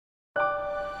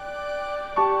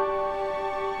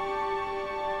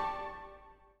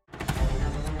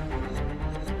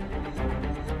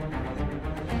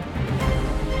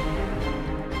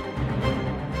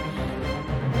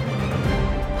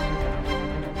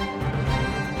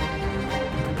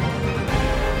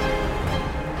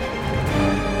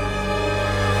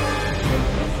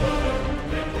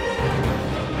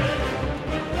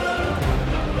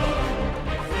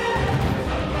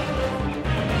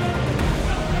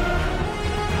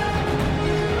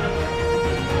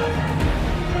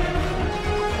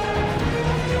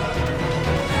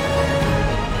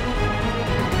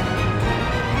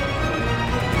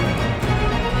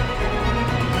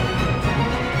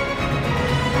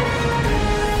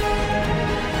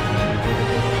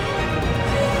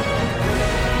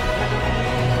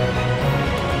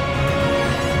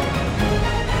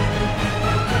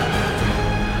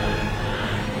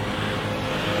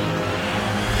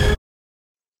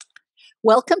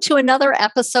Welcome to another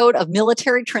episode of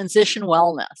Military Transition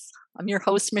Wellness. I'm your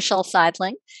host, Michelle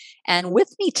Seidling, and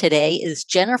with me today is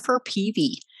Jennifer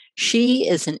Peavy. She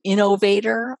is an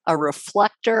innovator, a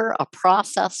reflector, a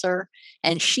processor,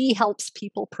 and she helps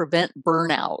people prevent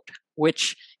burnout,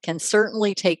 which can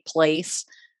certainly take place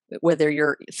whether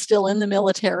you're still in the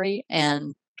military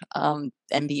and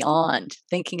beyond.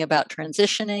 Thinking about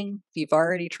transitioning, if you've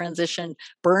already transitioned,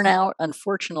 burnout,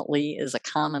 unfortunately, is a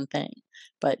common thing.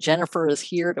 But Jennifer is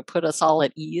here to put us all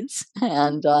at ease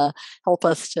and help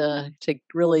us to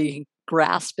really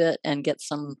grasp it and get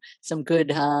some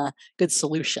good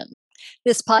solutions.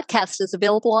 This podcast is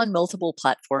available on multiple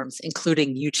platforms,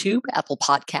 including YouTube, Apple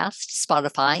Podcasts,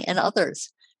 Spotify, and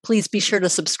others. Please be sure to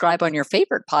subscribe on your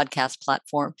favorite podcast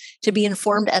platform to be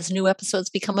informed as new episodes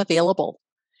become available.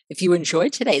 If you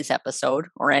enjoyed today's episode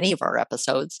or any of our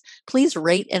episodes, please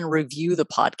rate and review the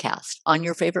podcast on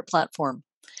your favorite platform.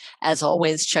 As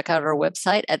always, check out our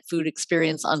website at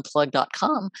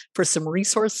foodexperienceunplugged.com for some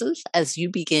resources as you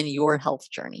begin your health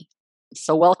journey.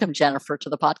 So welcome, Jennifer, to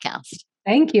the podcast.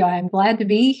 Thank you. I'm glad to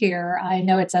be here. I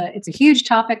know it's a huge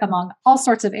topic among all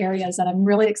sorts of areas, and I'm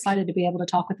really excited to be able to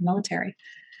talk with the military.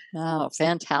 Oh,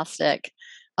 fantastic.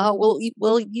 Will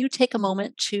you take a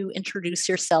moment to introduce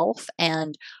yourself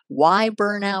and why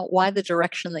burnout, why the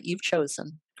direction that you've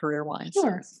chosen career-wise?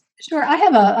 Sure. I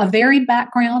have a varied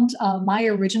background. My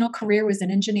original career was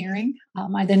in engineering.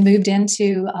 I then moved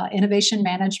into innovation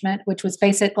management, which was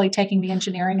basically taking the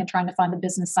engineering and trying to find the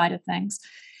business side of things.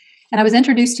 And I was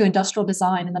introduced to industrial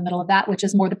design in the middle of that, which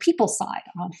is more the people side,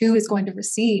 who is going to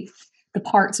receive the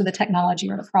parts or the technology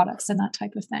or the products and that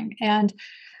type of thing. And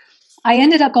I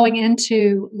ended up going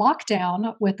into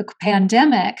lockdown with the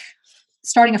pandemic,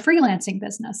 starting a freelancing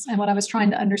business. And what I was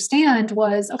trying to understand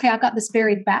was, okay, I've got this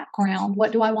varied background.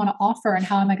 What do I want to offer and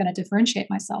how am I going to differentiate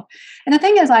myself? And the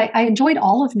thing is, I enjoyed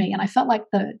all of me. And I felt like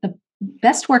the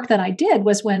best work that I did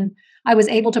was when I was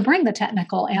able to bring the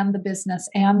technical and the business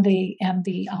and the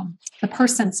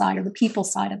person side or the people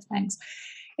side of things.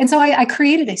 And so I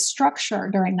created a structure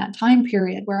during that time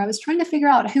period where I was trying to figure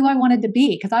out who I wanted to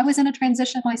be, because I was in a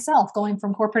transition myself, going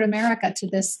from corporate America to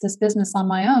this business on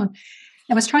my own.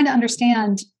 And was trying to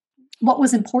understand what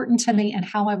was important to me and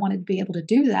how I wanted to be able to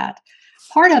do that.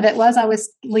 Part of it was I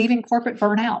was leaving corporate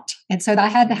burnout. And so I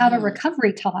had to have a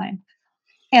recovery time.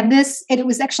 And it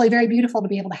was actually very beautiful to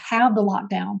be able to have the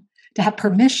lockdown, to have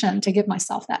permission to give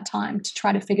myself that time to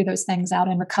try to figure those things out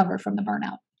and recover from the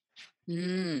burnout.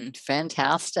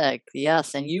 Fantastic.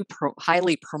 Yes. And you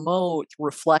highly promote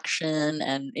reflection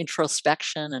and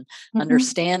introspection and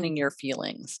understanding your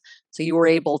feelings. So you were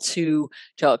able to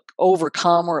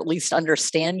overcome or at least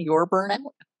understand your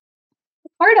burnout?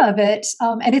 Part of it,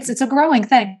 and it's a growing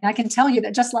thing. I can tell you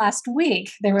that just last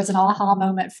week, there was an aha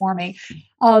moment for me.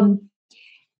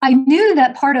 I knew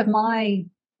that part of my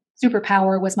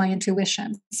superpower was my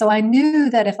intuition. So I knew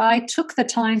that if I took the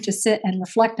time to sit and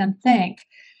reflect and think,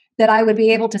 that I would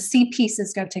be able to see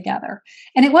pieces go together.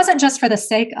 And it wasn't just for the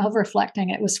sake of reflecting.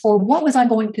 It was for what was I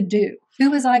going to do?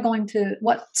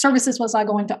 What services was I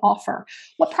going to offer?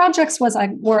 What projects were I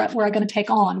going to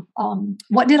take on?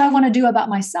 What did I want to do about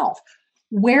myself?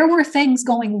 Where were things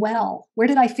going well? Where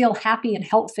did I feel happy and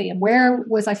healthy? And where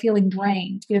was I feeling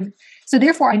drained? So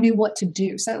therefore I knew what to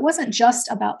do. So it wasn't just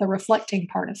about the reflecting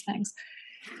part of things.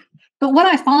 But what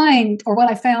I found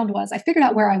was I figured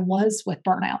out where I was with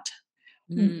burnout.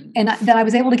 And that I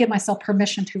was able to give myself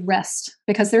permission to rest,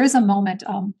 because there is a moment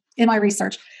in my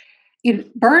research.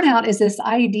 Burnout is this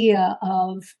idea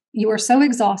of you are so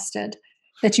exhausted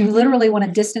that you literally want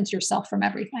to distance yourself from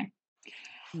everything.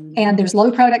 And there's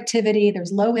low productivity,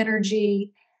 there's low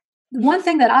energy. One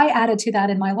thing that I added to that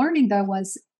in my learning, though,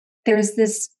 was there's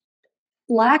this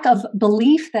lack of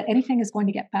belief that anything is going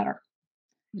to get better.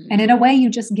 And in a way, you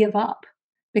just give up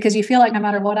because you feel like no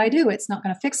matter what I do, it's not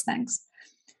going to fix things.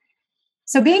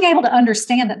 So being able to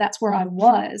understand that that's where I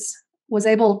was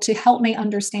able to help me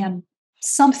understand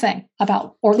something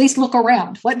about, or at least look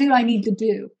around. What do I need to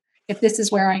do if this is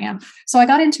where I am? So I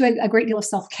got into a great deal of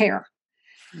self-care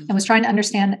and was trying to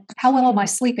understand how well am I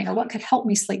sleeping, or what could help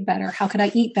me sleep better? How could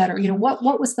I eat better? What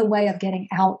was the way of getting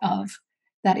out of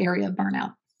that area of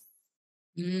burnout?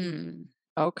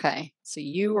 Okay. So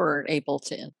you were able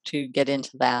to get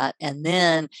into that. And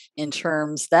then in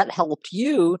terms that helped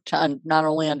you to not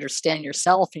only understand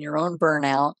yourself and your own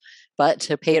burnout, but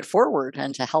to pay it forward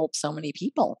and to help so many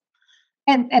people.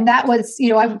 And that was,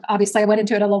 I went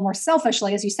into it a little more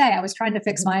selfishly, as you say. I was trying to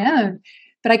fix my own.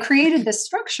 But I created this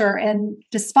structure. And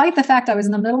despite the fact I was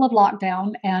in the middle of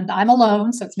lockdown and I'm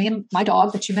alone, so it's me and my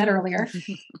dog that you met earlier,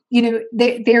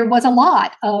 there was a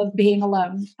lot of being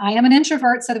alone. I am an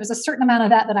introvert, so there was a certain amount of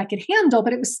that I could handle,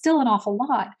 but it was still an awful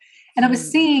lot. And I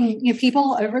was seeing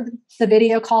people over the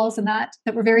video calls and that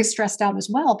were very stressed out as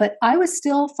well. But I was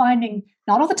still finding,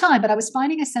 not all the time, but I was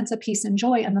finding a sense of peace and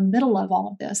joy in the middle of all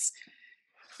of this.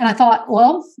 And I thought,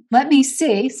 well, let me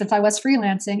see, since I was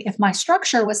freelancing, if my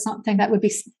structure was something that would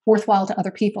be worthwhile to other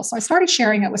people. So I started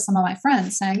sharing it with some of my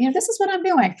friends, saying, this is what I'm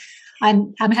doing.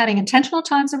 I'm having intentional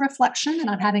times of reflection, and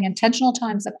I'm having intentional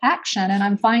times of action, and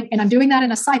I'm doing that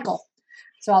in a cycle.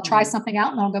 So I'll try something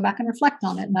out, and I'll go back and reflect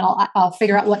on it, and then I'll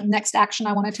figure out what next action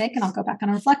I want to take, and I'll go back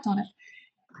and reflect on it.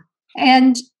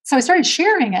 And so I started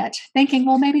sharing it, thinking,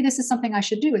 well, maybe this is something I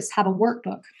should do, is have a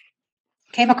workbook.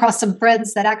 Came across some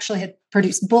friends that actually had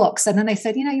produced books. And then they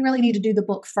said, you really need to do the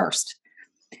book first.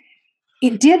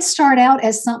 It did start out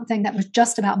as something that was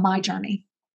just about my journey.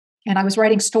 And I was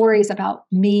writing stories about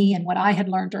me and what I had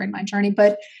learned during my journey.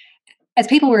 But as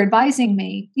people were advising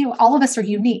me, all of us are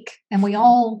unique and we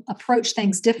all approach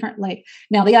things differently.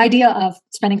 Now, the idea of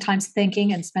spending time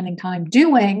thinking and spending time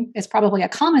doing is probably a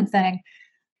common thing.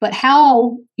 But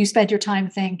how you spend your time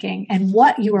thinking and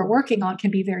what you are working on can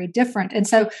be very different. And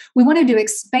so we wanted to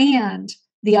expand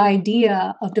the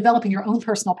idea of developing your own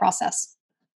personal process.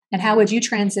 And how would you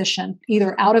transition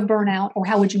either out of burnout, or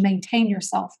how would you maintain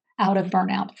yourself out of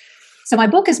burnout? So my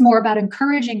book is more about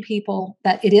encouraging people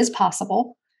that it is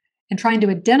possible and trying to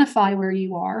identify where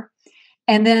you are.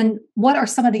 And then what are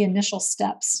some of the initial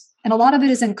steps? And a lot of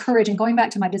it is encouraging. Going back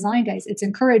to my design days, it's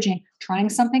encouraging trying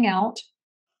something out,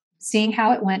 seeing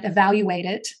how it went, evaluate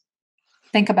it,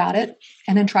 think about it,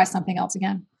 and then try something else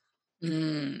again.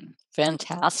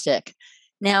 Fantastic.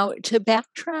 Now, to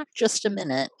backtrack just a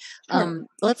minute,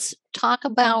 let's talk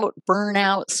about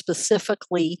burnout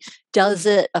specifically. Does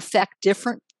it affect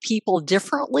different people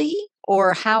differently?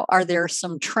 Or how are there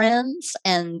some trends?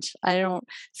 And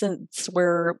since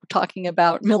we're talking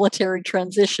about military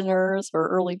transitioners or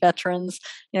early veterans,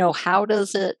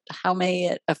 how may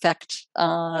it affect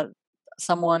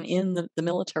someone in the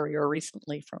military or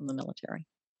recently from the military?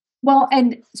 Well,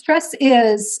 and stress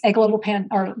is a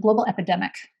global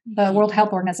epidemic. The World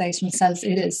Health Organization says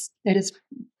it is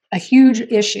a huge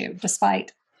issue,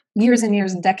 despite years and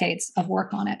years and decades of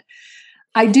work on it.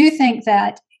 I do think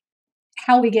that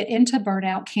how we get into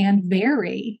burnout can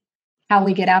vary how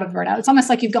we get out of burnout. It's almost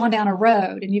like you've gone down a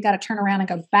road and you've got to turn around and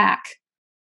go back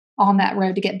on that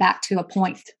road to get back to a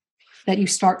point that you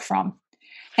start from.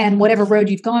 And whatever road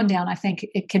you've gone down, I think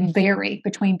it can vary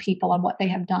between people on what they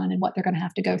have done and what they're going to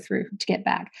have to go through to get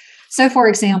back. So, for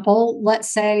example, let's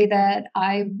say that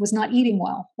I was not eating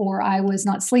well, or I was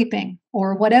not sleeping,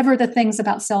 or whatever the things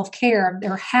about self-care,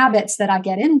 there are habits that I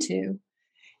get into.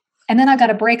 And then I've got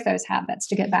to break those habits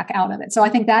to get back out of it. So I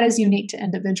think that is unique to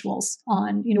individuals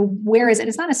on, where is it?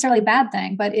 It's not necessarily a bad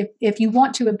thing, but if you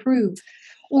want to improve,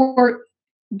 or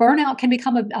burnout can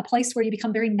become a place where you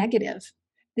become very negative.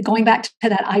 Going back to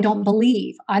that, I don't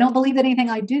believe that anything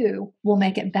I do will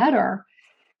make it better.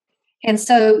 And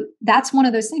so that's one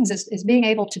of those things is being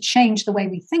able to change the way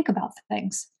we think about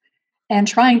things and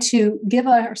trying to give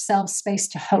ourselves space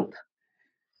to hope.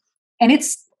 And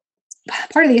it's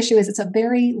part of the issue is it's a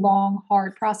very long,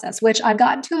 hard process, which I've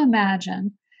gotten to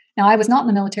imagine. Now, I was not in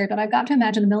the military, but I've got to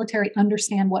imagine the military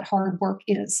understand what hard work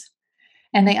is.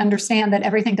 And they understand that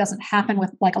everything doesn't happen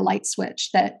with like a light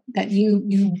switch, that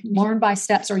you learn by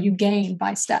steps or you gain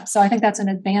by steps. So I think that's an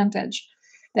advantage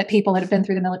that people that have been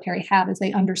through the military have, is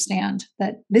they understand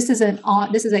that this is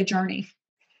a journey,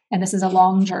 and this is a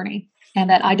long journey, and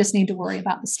that I just need to worry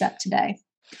about the step today.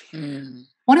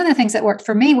 One of the things that worked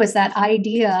for me was that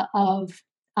idea of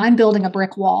I'm building a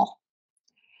brick wall,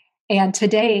 and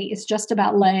today is just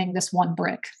about laying this one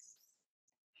brick.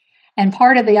 And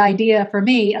part of the idea for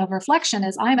me of reflection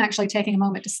is I'm actually taking a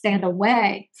moment to stand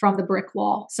away from the brick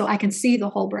wall so I can see the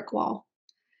whole brick wall.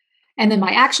 And then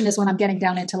my action is when I'm getting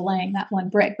down into laying that one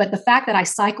brick. But the fact that I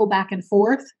cycle back and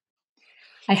forth,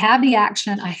 I have the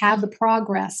action, I have the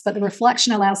progress, but the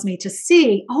reflection allows me to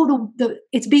see,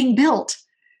 it's being built.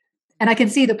 And I can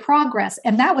see the progress.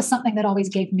 And that was something that always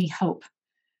gave me hope.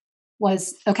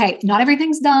 Was, okay, not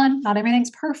everything's done, not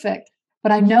everything's perfect,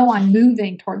 but I know I'm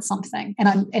moving towards something.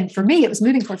 And for me, it was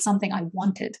moving towards something I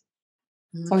wanted.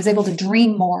 So I was able to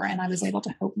dream more, and I was able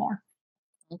to hope more.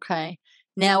 Okay.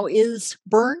 Now, is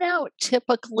burnout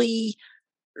typically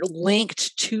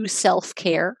linked to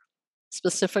self-care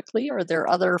specifically, or are there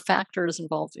other factors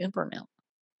involved in burnout?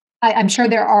 I'm sure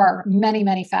there are many,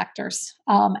 many factors.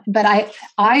 But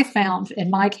I found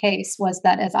in my case was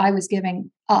that as I was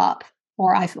giving up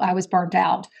or I was burnt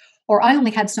out, or I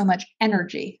only had so much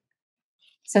energy.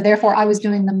 So therefore, I was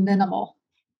doing the minimal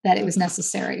that it was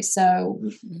necessary. So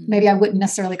maybe I wouldn't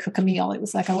necessarily cook a meal. It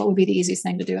was like, oh, what would be the easiest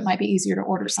thing to do? It might be easier to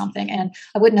order something, and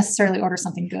I wouldn't necessarily order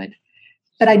something good.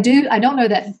 But I don't know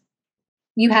that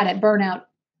you had it burnout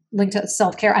linked to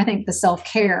self-care. I think the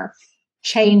self-care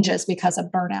changes because of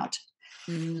burnout.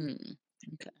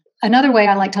 Okay. Another way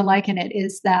I like to liken it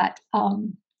is that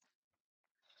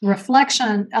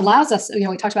reflection allows us,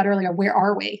 we talked about earlier, where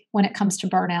are we when it comes to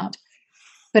burnout?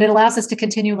 But it allows us to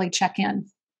continually check in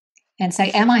and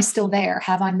say, am I still there?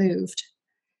 Have I moved?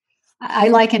 I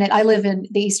liken it, I live in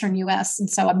the eastern US, and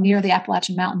so I'm near the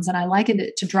Appalachian Mountains, and I likened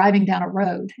it to driving down a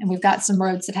road. And we've got some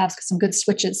roads that have some good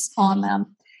switches on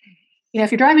them.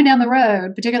 If you're driving down the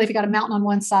road, particularly if you got a mountain on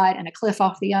one side and a cliff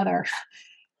off the other,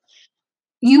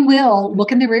 you will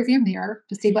look in the rearview mirror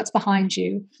to see what's behind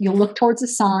you. You'll look towards the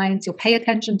signs. You'll pay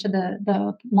attention to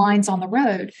the lines on the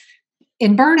road.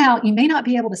 In burnout, you may not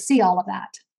be able to see all of that.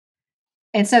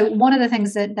 And so one of the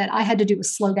things that I had to do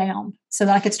was slow down so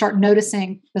that I could start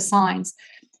noticing the signs,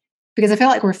 because I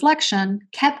felt like reflection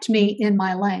kept me in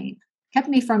my lane, kept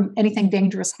me from anything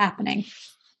dangerous happening.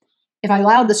 If I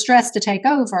allowed the stress to take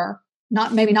over,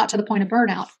 maybe not to the point of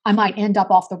burnout, I might end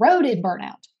up off the road in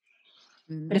burnout.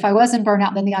 But if I was in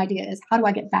burnout, then the idea is, how do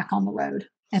I get back on the road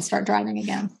and start driving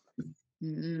again?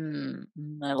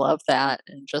 I love that.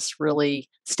 And just really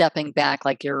stepping back,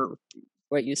 like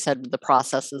what you said, the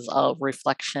processes of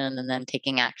reflection and then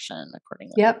taking action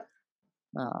accordingly. Yep.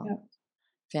 Yep.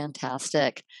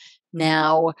 Fantastic.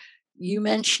 Now, you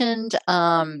mentioned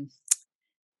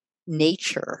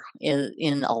nature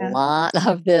in a lot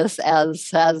of this as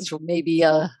maybe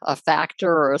a factor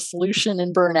or a solution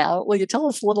in burnout. Will you tell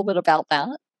us a little bit about that?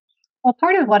 Well,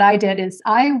 part of what I did is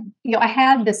I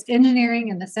had this engineering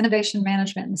and this innovation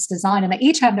management and this design, and they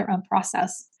each have their own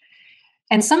process.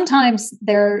 And sometimes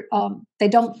they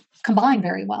don't combine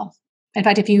very well. In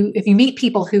fact, if you meet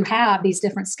people who have these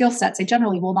different skill sets, they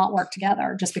generally will not work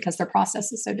together just because their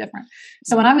process is so different.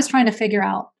 So when I was trying to figure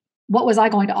out what was I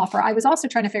going to offer, I was also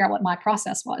trying to figure out what my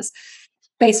process was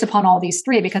based upon all these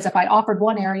three, because if I offered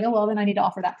one area, well, then I need to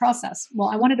offer that process. Well,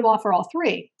 I wanted to offer all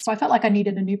three. So I felt like I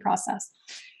needed a new process.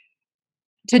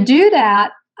 To do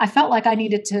that, I felt like I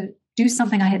needed to do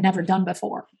something I had never done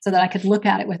before so that I could look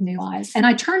at it with new eyes. And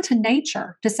I turned to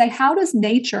nature to say, how does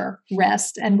nature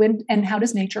rest and how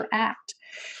does nature act?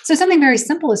 So something very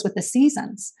simple is with the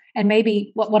seasons. And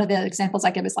maybe one of the examples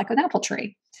I give is like an apple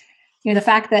tree. The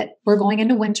fact that we're going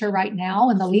into winter right now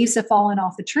and the leaves have fallen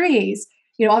off the trees,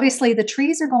 obviously the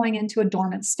trees are going into a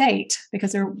dormant state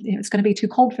because it's going to be too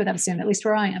cold for them soon, at least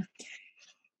where I am.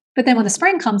 But then when the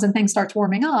spring comes and things start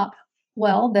warming up,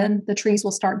 well, then the trees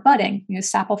will start budding.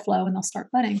 Sap will flow and they'll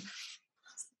start budding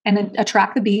and then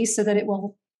attract the bees so that it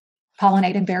will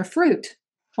pollinate and bear fruit.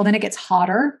 Well, then it gets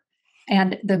hotter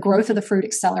and the growth of the fruit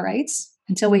accelerates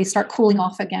until we start cooling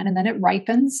off again, and then it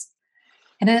ripens.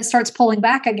 And then it starts pulling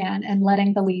back again and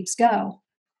letting the leaves go.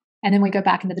 And then we go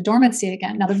back into the dormancy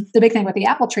again. Now, the big thing with the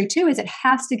apple tree, too, is it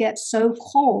has to get so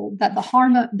cold that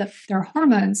there are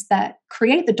hormones that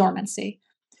create the dormancy.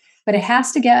 But it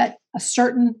has to get a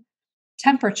certain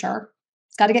temperature.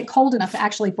 It's got to get cold enough to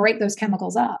actually break those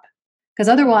chemicals up, because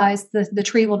otherwise the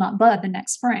tree will not bud the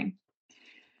next spring.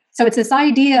 So it's this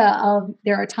idea of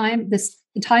the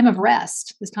time of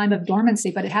rest, this time of dormancy,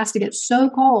 but it has to get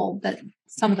so cold that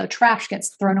some of the trash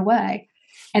gets thrown away.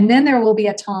 And then there will be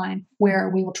a time where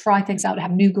we will try things out to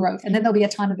have new growth. And then there'll be a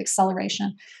time of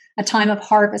acceleration, a time of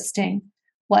harvesting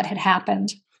what had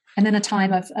happened, and then a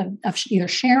time of either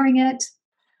sharing it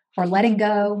or letting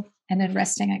go and then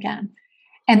resting again.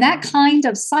 And that kind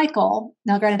of cycle,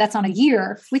 now granted, that's on a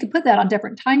year, we could put that on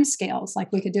different time scales,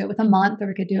 like we could do it with a month or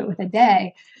we could do it with a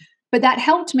day. But that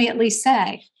helped me at least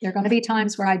say, there are going to be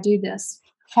times where I do this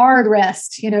hard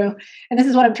rest, and this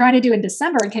is what I'm trying to do in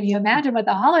December. And can you imagine with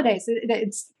the holidays?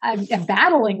 I'm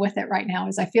battling with it right now,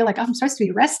 as I feel like I'm supposed to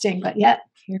be resting, but yet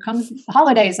here comes the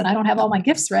holidays and I don't have all my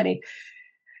gifts ready.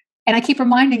 And I keep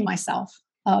reminding myself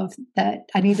of that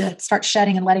I need to start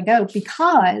shedding and letting go,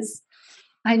 because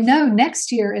I know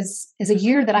next year is a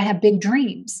year that I have big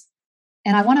dreams.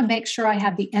 And I want to make sure I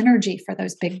have the energy for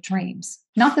those big dreams.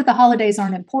 Not that the holidays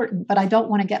aren't important, but I don't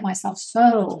want to get myself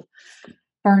so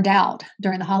burned out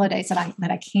during the holidays that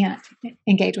I can't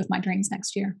engage with my dreams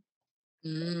next year.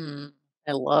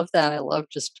 I love that. I love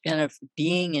just kind of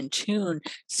being in tune.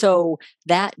 So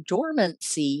that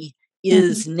dormancy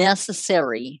is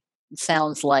necessary, it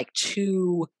sounds like,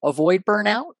 to avoid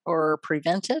burnout or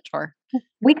prevent it, or?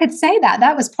 We could say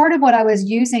that was part of what I was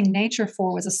using nature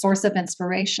for, was a source of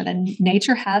inspiration. And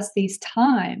nature has these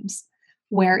times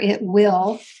where it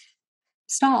will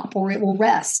stop or it will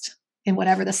rest in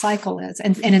whatever the cycle is.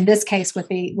 And in this case with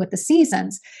the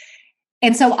seasons.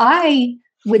 And so I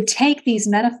would take these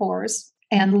metaphors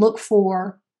and look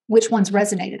for which ones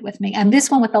resonated with me. And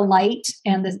this one with the light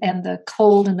and the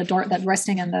cold and the dark, that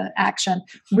resting and the action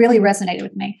really resonated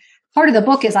with me. Part of the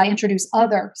book is I introduce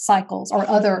other cycles or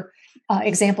other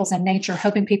examples in nature,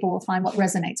 hoping people will find what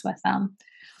resonates with them.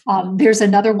 There's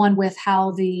another one with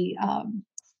how the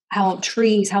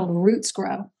roots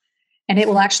grow, and it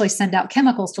will actually send out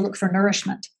chemicals to look for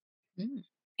nourishment. Mm.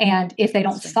 And if they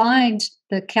don't find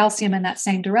the calcium in that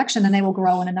same direction, then they will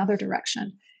grow in another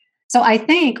direction. So I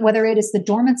think whether it is the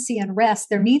dormancy and rest,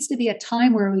 there needs to be a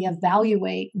time where we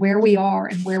evaluate where we are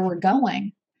and where we're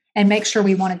going and make sure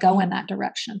we want to go in that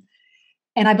direction.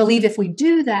 And I believe if we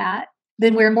do that,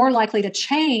 then we're more likely to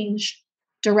change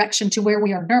direction to where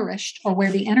we are nourished or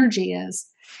where the energy is.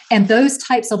 And those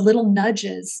types of little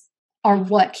nudges are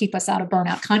what keep us out of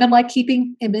burnout, kind of like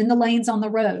keeping in the lanes on the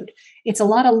road. It's a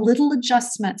lot of little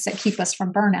adjustments that keep us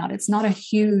from burnout. It's not a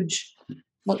huge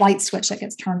light switch that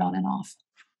gets turned on and off.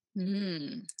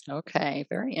 Okay,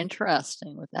 very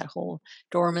interesting with that whole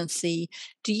dormancy.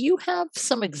 Do you have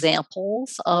some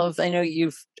examples of, I know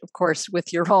you've, of course,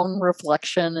 with your own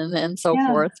reflection and so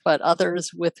forth, but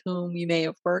others with whom you may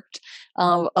have worked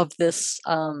of this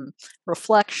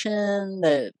reflection,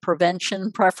 the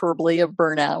prevention, preferably of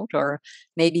burnout, or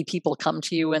maybe people come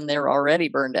to you and they're already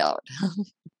burned out?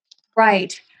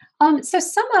 Right. So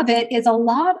some of it is a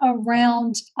lot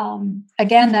around,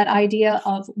 again, that idea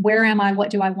of where am I?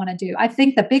 What do I want to do? I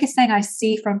think the biggest thing I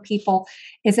see from people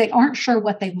is they aren't sure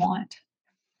what they want.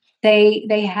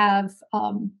 They have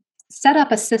set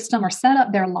up a system or set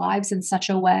up their lives in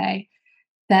such a way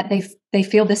that they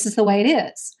feel this is the way it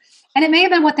is. And it may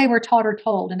have been what they were taught or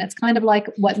told. And it's kind of like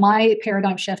what my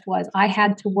paradigm shift was. I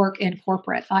had to work in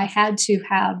corporate. I had to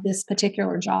have this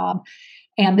particular job.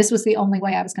 And this was the only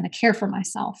way I was going to care for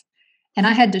myself. And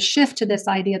I had to shift to this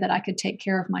idea that I could take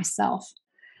care of myself.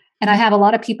 And I have a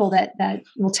lot of people that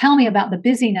will tell me about the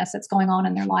busyness that's going on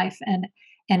in their life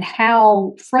and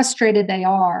how frustrated they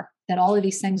are that all of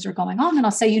these things are going on. And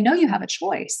I'll say, you have a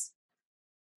choice.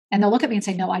 And they'll look at me and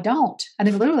say, no, I don't. And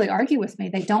they literally argue with me.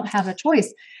 They don't have a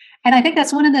choice. And I think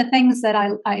that's one of the things that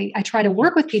I try to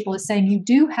work with people is saying you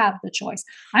do have the choice.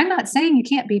 I'm not saying you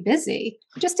can't be busy.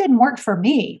 It just didn't work for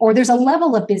me. Or there's a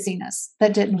level of busyness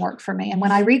that didn't work for me. And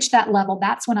when I reached that level,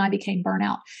 that's when I became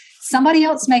burnout. Somebody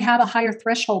else may have a higher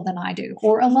threshold than I do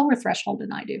or a lower threshold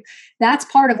than I do. That's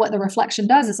part of what the reflection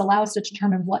does is allow us to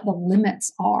determine what the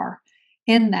limits are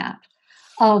in that.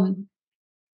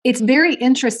 It's very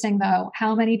interesting, though,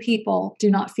 how many people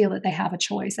do not feel that they have a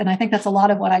choice. And I think that's a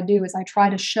lot of what I do is I try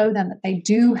to show them that they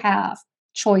do have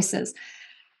choices.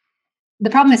 The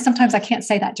problem is sometimes I can't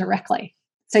say that directly.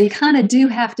 So you kind of do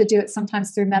have to do it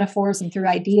sometimes through metaphors and through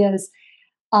ideas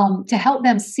to help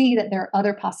them see that there are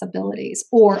other possibilities.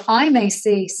 Or I may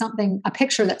see a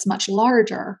picture that's much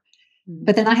larger,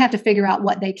 but then I have to figure out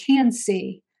what they can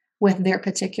see with their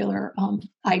particular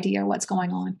idea or what's going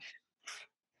on.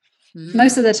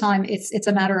 Most of the time, it's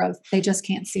a matter of they just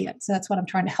can't see it. So that's what I'm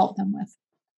trying to help them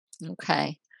with.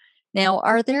 Okay. Now,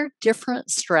 are there different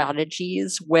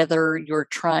strategies, whether you're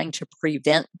trying to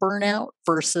prevent burnout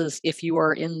versus if you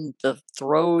are in the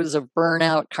throes of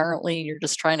burnout currently and you're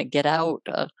just trying to get out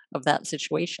of that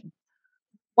situation?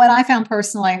 What I found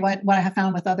personally, what I have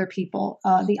found with other people,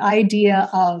 the idea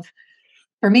of,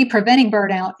 for me, preventing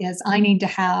burnout is I need to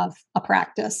have a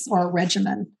practice or a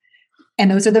regimen. And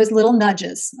those are those little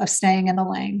nudges of staying in the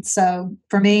lane. So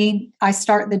for me, I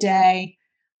start the day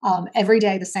every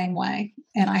day the same way.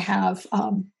 And I have,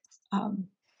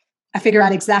 I figure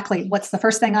out exactly what's the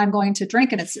first thing I'm going to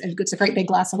drink. And it's a great big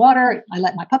glass of water. I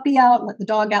let my puppy out, let the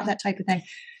dog out, that type of thing.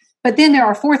 But then there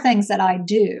are 4 things that I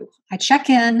do. I check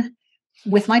in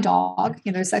with my dog.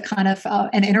 There's a kind of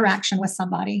an interaction with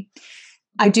somebody.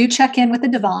 I do check in with the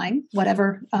divine,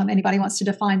 whatever anybody wants to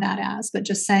define that as, but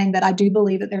just saying that I do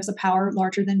believe that there's a power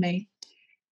larger than me.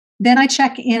 Then I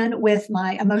check in with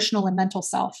my emotional and mental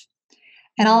self.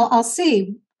 And I'll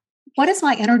see what is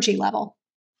my energy level.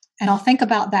 And I'll think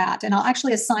about that. And I'll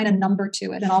actually assign a number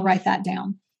to it and I'll write that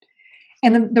down.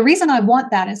 And the reason I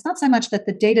want that is not so much that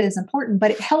the data is important,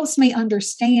 but it helps me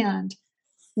understand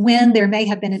when there may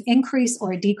have been an increase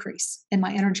or a decrease in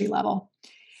my energy level.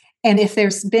 And if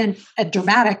there's been a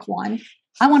dramatic one,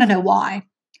 I want to know why.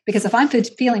 Because if I'm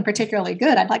feeling particularly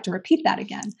good, I'd like to repeat that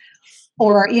again.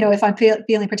 Or, if I'm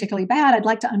feeling particularly bad, I'd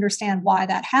like to understand why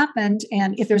that happened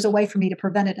and if there's a way for me to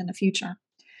prevent it in the future.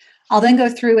 I'll then go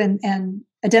through and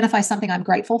identify something I'm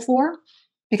grateful for,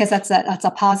 because that's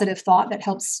a positive thought that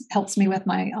helps me with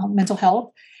my mental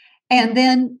health. And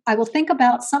then I will think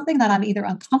about something that I'm either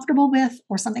uncomfortable with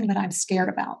or something that I'm scared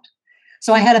about.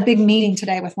 So I had a big meeting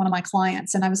today with one of my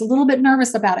clients, and I was a little bit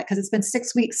nervous about it because it's been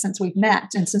 6 weeks since we've met.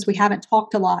 And since we haven't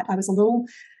talked a lot, I was a little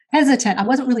hesitant. I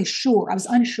wasn't really sure. I was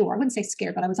unsure. I wouldn't say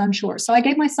scared, but I was unsure. So I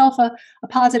gave myself a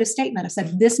positive statement. I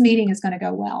said, this meeting is going to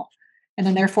go well. And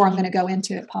then therefore I'm going to go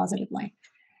into it positively.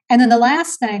 And then the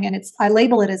last thing, and I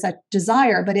label it as a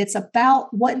desire, but it's about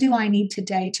what do I need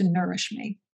today to nourish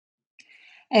me?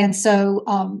 And so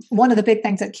one of the big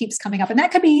things that keeps coming up, and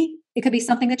it could be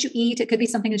something that you eat, it could be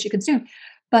something that you consume.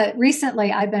 But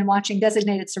recently I've been watching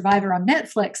Designated Survivor on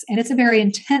Netflix, and it's a very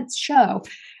intense show.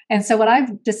 And so what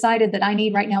I've decided that I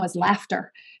need right now is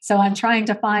laughter. So I'm trying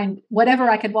to find whatever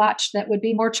I could watch that would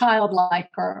be more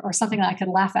childlike or something that I could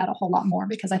laugh at a whole lot more,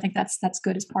 because I think that's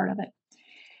good as part of it.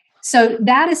 So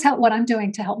that is what I'm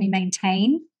doing to help me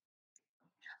maintain.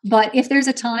 But if there's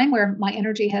a time where my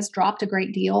energy has dropped a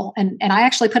great deal, and I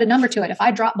actually put a number to it, if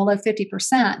I drop below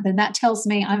 50%, then that tells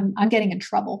me I'm getting in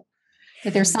trouble,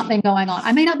 that there's something going on.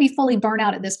 I may not be fully burnt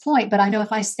out at this point, but I know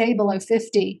if I stay below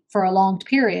 50 for a long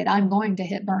period, I'm going to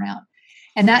hit burnout.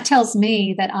 And that tells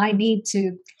me that I need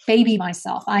to baby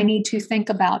myself. I need to think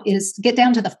about get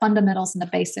down to the fundamentals and the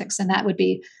basics. And that would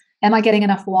be, am I getting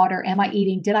enough water? Am I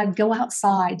eating? Did I go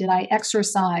outside? Did I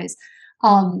exercise?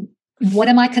 What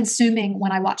am I consuming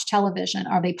when I watch television?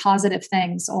 Are they positive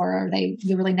things or are they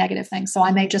really negative things? So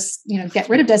I may just, get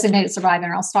rid of Designated Survivor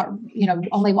and I'll start,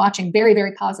 only watching very,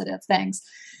 very positive things.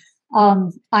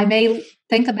 I may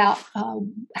think about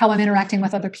how I'm interacting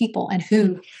with other people and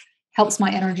who helps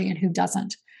my energy and who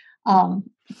doesn't. And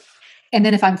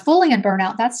then if I'm fully in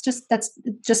burnout, that's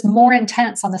just more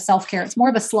intense on the self-care. It's more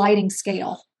of a sliding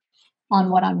scale on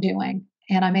what I'm doing.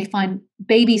 And I may find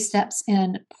baby steps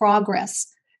in progress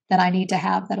that I need to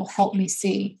have that'll help me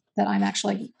see that I'm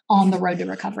actually on the road to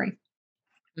recovery.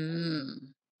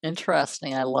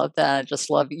 Interesting. I love that. I just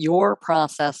love your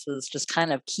processes, just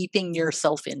kind of keeping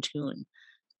yourself in tune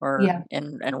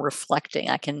and reflecting.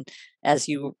 I can, as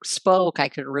you spoke, I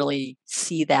could really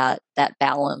see that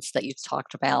balance that you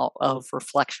talked about of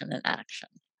reflection and action.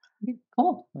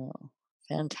 Cool. Oh,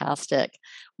 fantastic.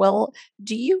 Well,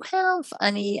 do you have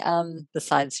any,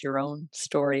 besides your own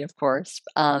story, of course,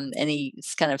 any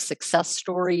kind of success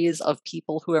stories of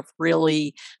people who have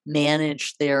really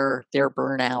managed their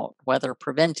burnout, whether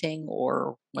preventing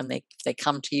or when they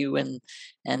come to you and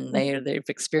they've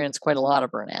experienced quite a lot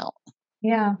of burnout?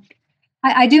 Yeah,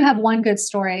 I do have one good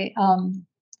story,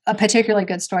 a particularly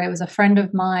good story. It was a friend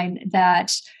of mine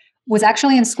that was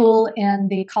actually in school in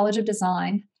the College of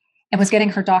Design and was getting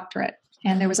her doctorate.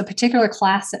 And there was a particular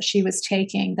class that she was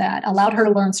taking that allowed her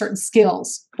to learn certain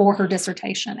skills for her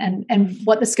dissertation. And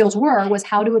what the skills were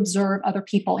how to observe other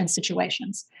people in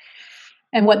situations.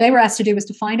 And what they were asked to do was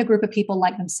to find a group of people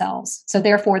like themselves. So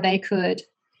therefore they could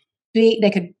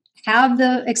have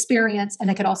the experience and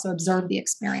they could also observe the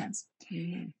experience.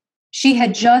 Mm-hmm. She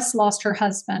had just lost her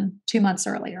husband 2 months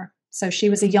earlier. So she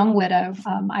was a young widow.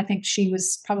 I think she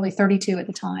was probably 32 at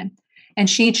the time. And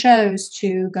she chose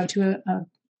to go to a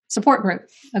support group,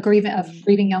 of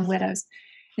grieving young widows.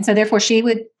 And so therefore she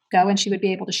would go and she would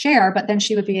be able to share, but then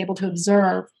she would be able to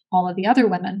observe all of the other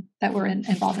women that were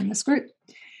involved in this group.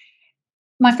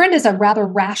 My friend is a rather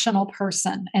rational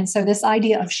person. And so this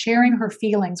idea of sharing her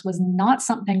feelings was not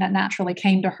something that naturally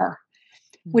came to her,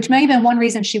 which may have been one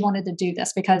reason she wanted to do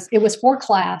this, because it was for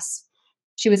class.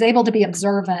 She was able to be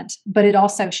observant, but it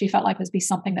also, she felt like, would be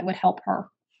something that would help her.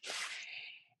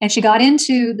 And she got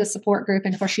into the support group,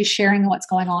 and of course she's sharing what's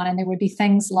going on. And there would be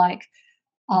things like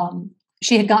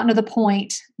she had gotten to the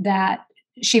point that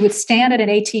she would stand at an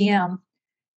ATM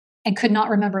and could not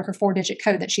remember her 4-digit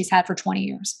code that she's had for 20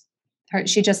 years.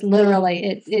 She just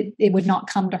literally, it would not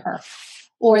come to her.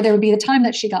 Or there would be the time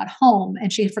that she got home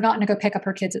and she had forgotten to go pick up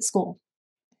her kids at school.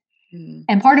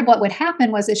 And part of what would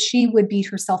happen was she would beat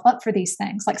herself up for these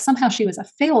things. Like somehow she was a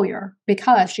failure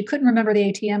because she couldn't remember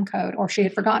the ATM code or she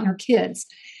had forgotten her kids.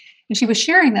 And she was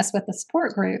sharing this with the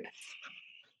support group.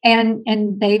 And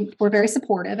they were very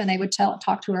supportive and they would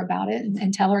talk to her about it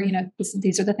and tell her,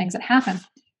 these are the things that happen.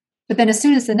 But then as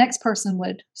soon as the next person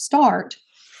would start,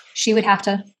 she would have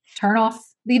to turn off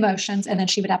the emotions and then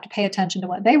she would have to pay attention to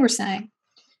what they were saying.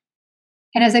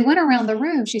 And as they went around the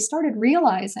room, she started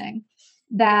realizing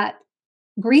that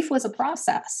grief was a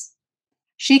process.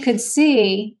 She could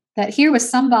see that here was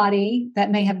somebody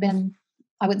that may have been,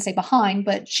 I wouldn't say behind,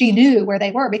 but she knew where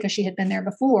they were because she had been there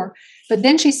before. But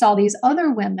then she saw these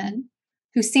other women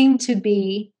who seemed to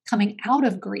be coming out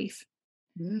of grief.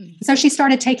 So she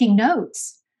started taking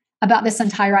notes about this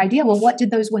entire idea. Well, what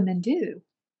did those women do?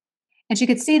 And she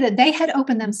could see that they had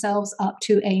opened themselves up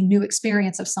to a new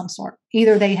experience of some sort.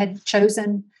 Either they had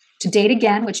chosen to date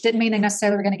again, which didn't mean they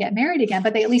necessarily were going to get married again,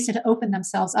 but they at least had opened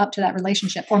themselves up to that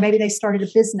relationship. Or maybe they started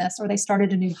a business or they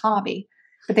started a new hobby,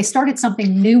 but they started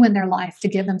something new in their life to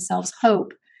give themselves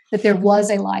hope that there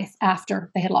was a life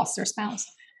after they had lost their spouse.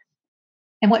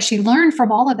 And what she learned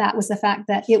from all of that was the fact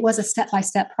that it was a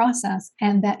step-by-step process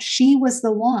and that she was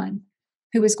the one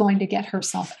who was going to get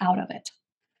herself out of it.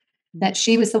 That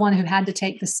she was the one who had to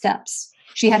take the steps.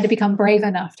 She had to become brave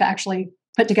enough to actually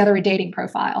put together a dating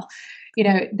profile,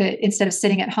 instead of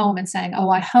sitting at home and saying, oh,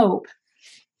 I hope.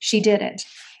 She did it.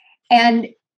 And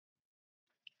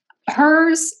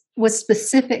hers was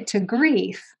specific to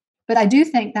grief. But I do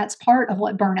think that's part of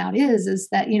what burnout is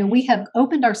that, we have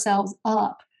opened ourselves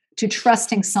up to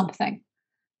trusting something.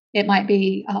 It might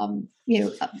be,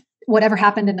 whatever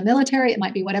happened in the military. It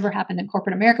might be whatever happened in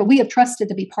corporate America. We have trusted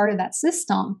to be part of that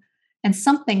system. And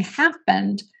something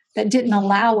happened that didn't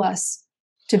allow us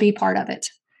to be part of it.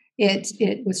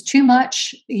 It was too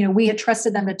much. We had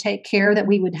trusted them to take care that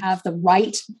we would have the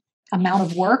right amount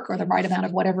of work or the right amount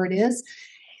of whatever it is.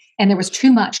 And there was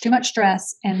too much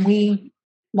stress, and we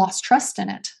lost trust in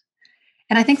it.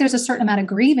 And I think there's a certain amount of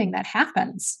grieving that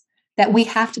happens that we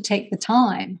have to take the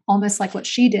time, almost like what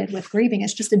she did with grieving.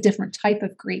 It's just a different type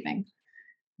of grieving.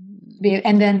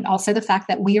 And then also the fact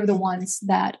that we are the ones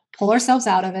that pull ourselves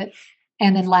out of it.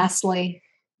 And then lastly,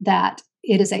 that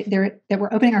it is that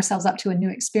we're opening ourselves up to a new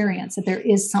experience, that there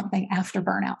is something after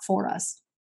burnout for us.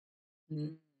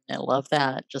 I love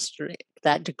that. Just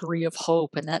that degree of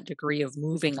hope and that degree of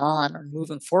moving on or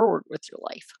moving forward with your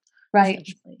life. Right.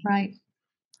 Right.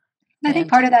 And I think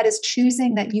part of that is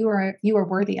choosing that you are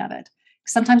worthy of it.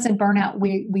 Sometimes in burnout,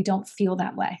 we don't feel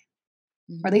that way.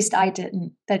 Or at least I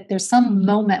didn't, that there's some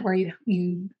moment where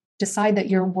you decide that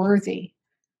you're worthy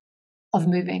of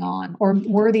moving on or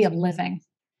worthy of living.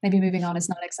 Maybe moving on is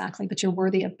not exactly, but you're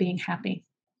worthy of being happy.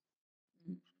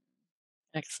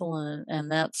 Excellent.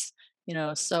 And that's,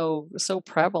 so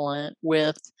prevalent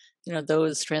with,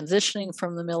 those transitioning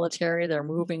from the military. They're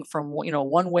moving from,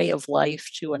 one way of life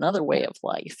to another way of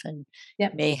life, and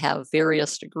may have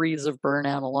various degrees of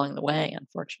burnout along the way,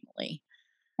 unfortunately.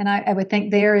 And I would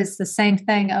think there is the same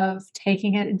thing of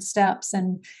taking it in steps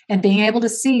and being able to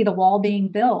see the wall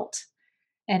being built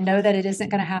and know that it isn't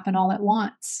going to happen all at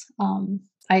once.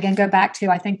 I again go back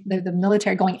to, I think the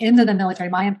military, going into the military,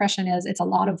 my impression is it's a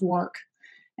lot of work.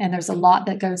 And there's a lot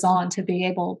that goes on to be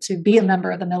able to be a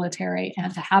member of the military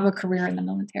and to have a career in the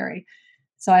military.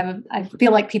 So I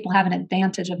feel like people have an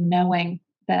advantage of knowing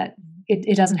that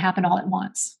it doesn't happen all at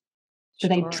once. So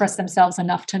they trust themselves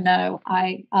enough to know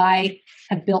I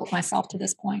have built myself to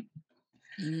this point.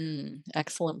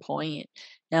 Excellent point.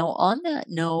 Now, on that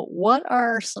note, what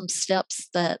are some steps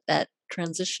that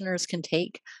transitioners can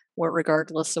take,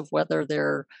 regardless of whether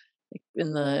they're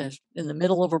in the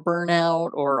middle of a burnout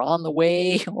or on the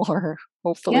way, or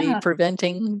hopefully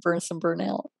preventing some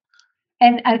burnout?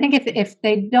 And I think if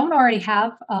they don't already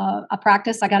have a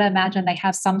practice, I got to imagine they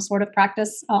have some sort of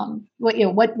practice. What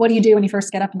do you do when you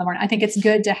first get up in the morning? I think it's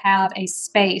good to have a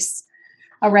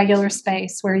regular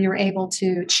space where you're able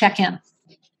to check in.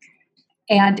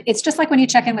 And it's just like when you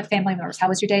check in with family members. How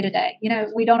was your day today?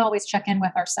 We don't always check in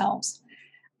with ourselves.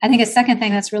 I think a second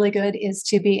thing that's really good is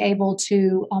to be able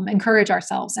to encourage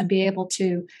ourselves and be able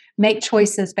to make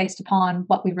choices based upon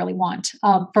what we really want.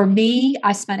 For me,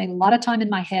 I spent a lot of time in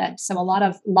my head, so a lot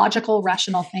of logical,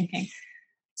 rational thinking.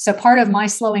 So part of my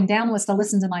slowing down was to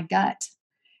listen to my gut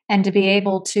and to be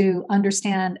able to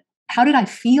understand, how did I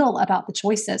feel about the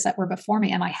choices that were before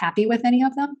me? Am I happy with any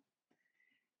of them?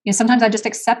 Sometimes I just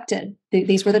accepted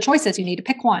these were the choices. You need to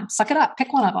pick one, suck it up,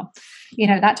 pick one of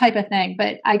them, that type of thing.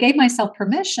 But I gave myself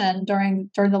permission during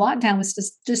the lockdown was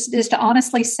to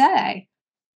honestly say,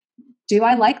 do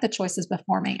I like the choices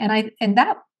before me? And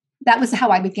that was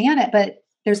how I began it. But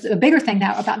there's a bigger thing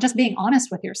now about just being honest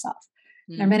with yourself.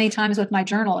 There are many times with my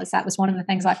journal that was one of the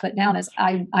things I put down is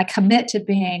I commit to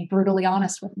being brutally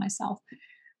honest with myself.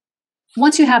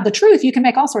 Once you have the truth, you can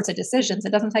make all sorts of decisions.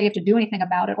 It doesn't say you have to do anything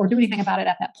about it or do anything about it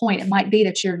at that point. It might be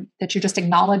that you're just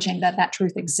acknowledging that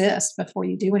truth exists before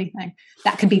you do anything.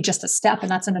 That can be just a step, and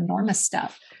that's an enormous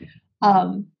step.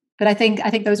 But I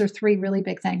think those are three really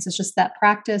big things. It's just that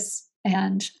practice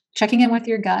and checking in with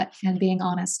your gut and being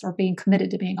honest, or being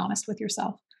committed to being honest with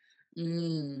yourself.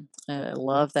 I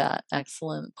love that.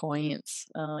 Excellent points.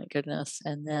 Oh my goodness.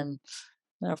 And then,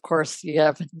 of course, you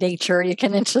have nature. You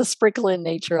can just sprinkle in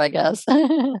nature, I guess.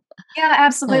 Yeah,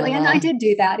 absolutely. And I did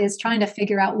do that, is trying to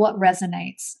figure out what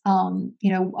resonates.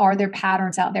 Are there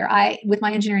patterns out there? With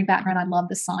my engineering background, I love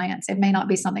the science. It may not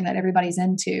be something that everybody's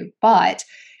into, but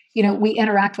we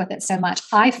interact with it so much.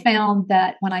 I found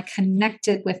that when I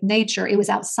connected with nature, it was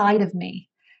outside of me.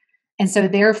 And so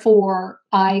therefore,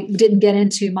 I didn't get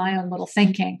into my own little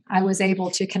thinking. I was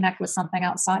able to connect with something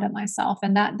outside of myself.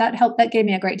 And that helped, that gave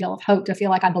me a great deal of hope to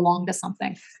feel like I belonged to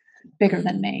something bigger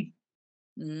than me.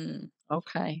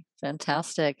 Okay,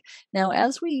 fantastic. Now,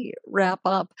 as we wrap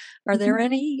up, are there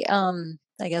any,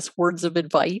 I guess, words of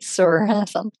advice or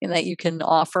something that you can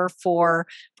offer for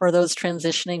those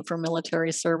transitioning from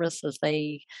military service as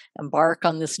they embark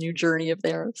on this new journey of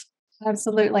theirs?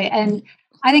 Absolutely. And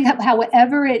I think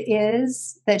however it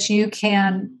is that you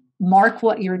can mark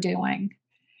what you're doing,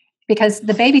 because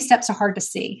the baby steps are hard to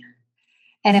see.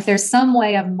 And if there's some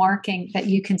way of marking that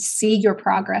you can see your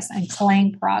progress and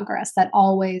claim progress, that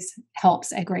always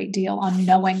helps a great deal on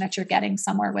knowing that you're getting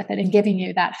somewhere with it and giving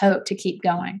you that hope to keep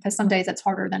going. Because some days it's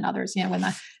harder than others. When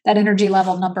that energy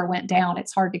level number went down,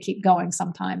 it's hard to keep going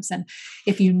sometimes. And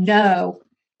if you know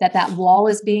that wall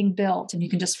is being built and you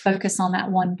can just focus on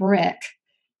that one brick,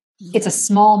 it's a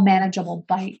small, manageable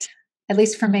bite. At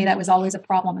least for me, that was always a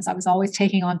problem, is I was always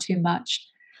taking on too much.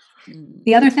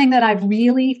 The other thing that I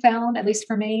really found, at least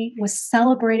for me, was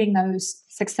celebrating those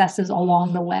successes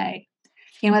along the way.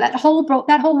 That whole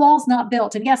wall's not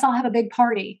built. And yes, I'll have a big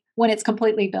party when it's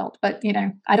completely built. But,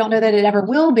 I don't know that it ever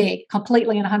will be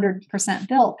completely and 100%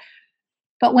 built.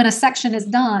 But when a section is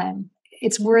done,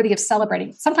 it's worthy of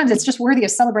celebrating. Sometimes it's just worthy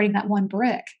of celebrating that one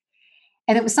brick.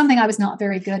 And it was something I was not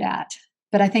very good at.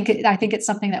 But I think it's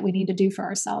something that we need to do for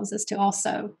ourselves, is to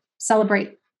also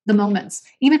celebrate the moments,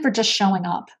 even for just showing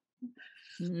up.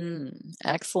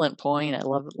 Excellent point. I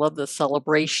love the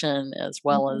celebration as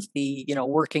well as the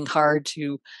working hard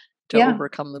to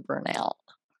overcome the burnout.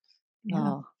 Yeah.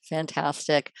 Oh,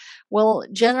 fantastic. Well,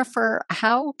 Jennifer,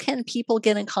 how can people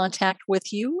get in contact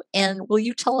with you? And will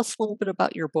you tell us a little bit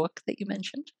about your book that you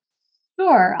mentioned?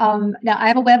 Sure. Now I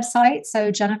have a website,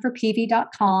 so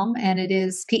jenniferpeavy.com, and it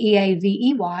is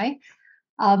Peavey.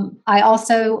 I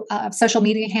also have a social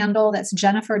media handle that's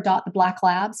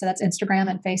jennifer.thebblacklab. So that's Instagram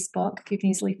and Facebook. You can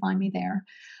easily find me there.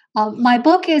 My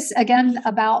book is, again,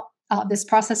 about this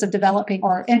process of developing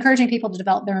or encouraging people to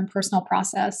develop their own personal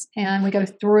process. And we go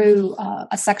through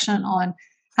a section on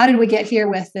how did we get here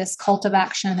with this cult of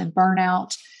action and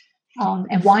burnout,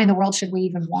 and why in the world should we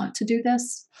even want to do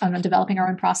this, developing our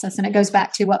own process. And it goes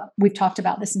back to what we've talked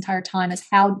about this entire time, is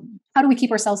how do we keep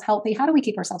ourselves healthy? How do we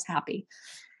keep ourselves happy?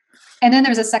 And then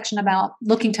there's a section about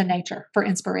looking to nature for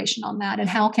inspiration on that, and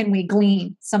how can we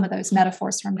glean some of those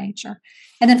metaphors from nature.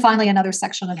 And then finally, another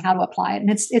section on how to apply it.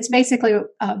 And it's basically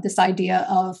this idea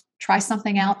of try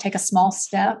something out, take a small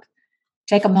step,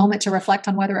 take a moment to reflect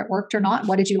on whether it worked or not.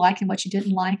 What did you like and what you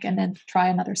didn't like? And then try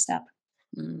another step.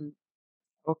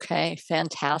 Okay,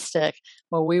 fantastic.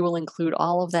 Well, we will include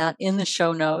all of that in the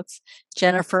show notes.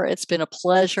 Jennifer, it's been a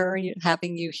pleasure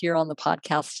having you here on the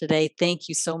podcast today. Thank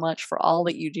you so much for all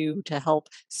that you do to help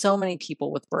so many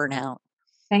people with burnout.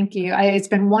 Thank you. It's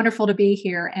been wonderful to be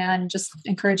here, and just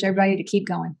encourage everybody to keep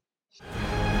going.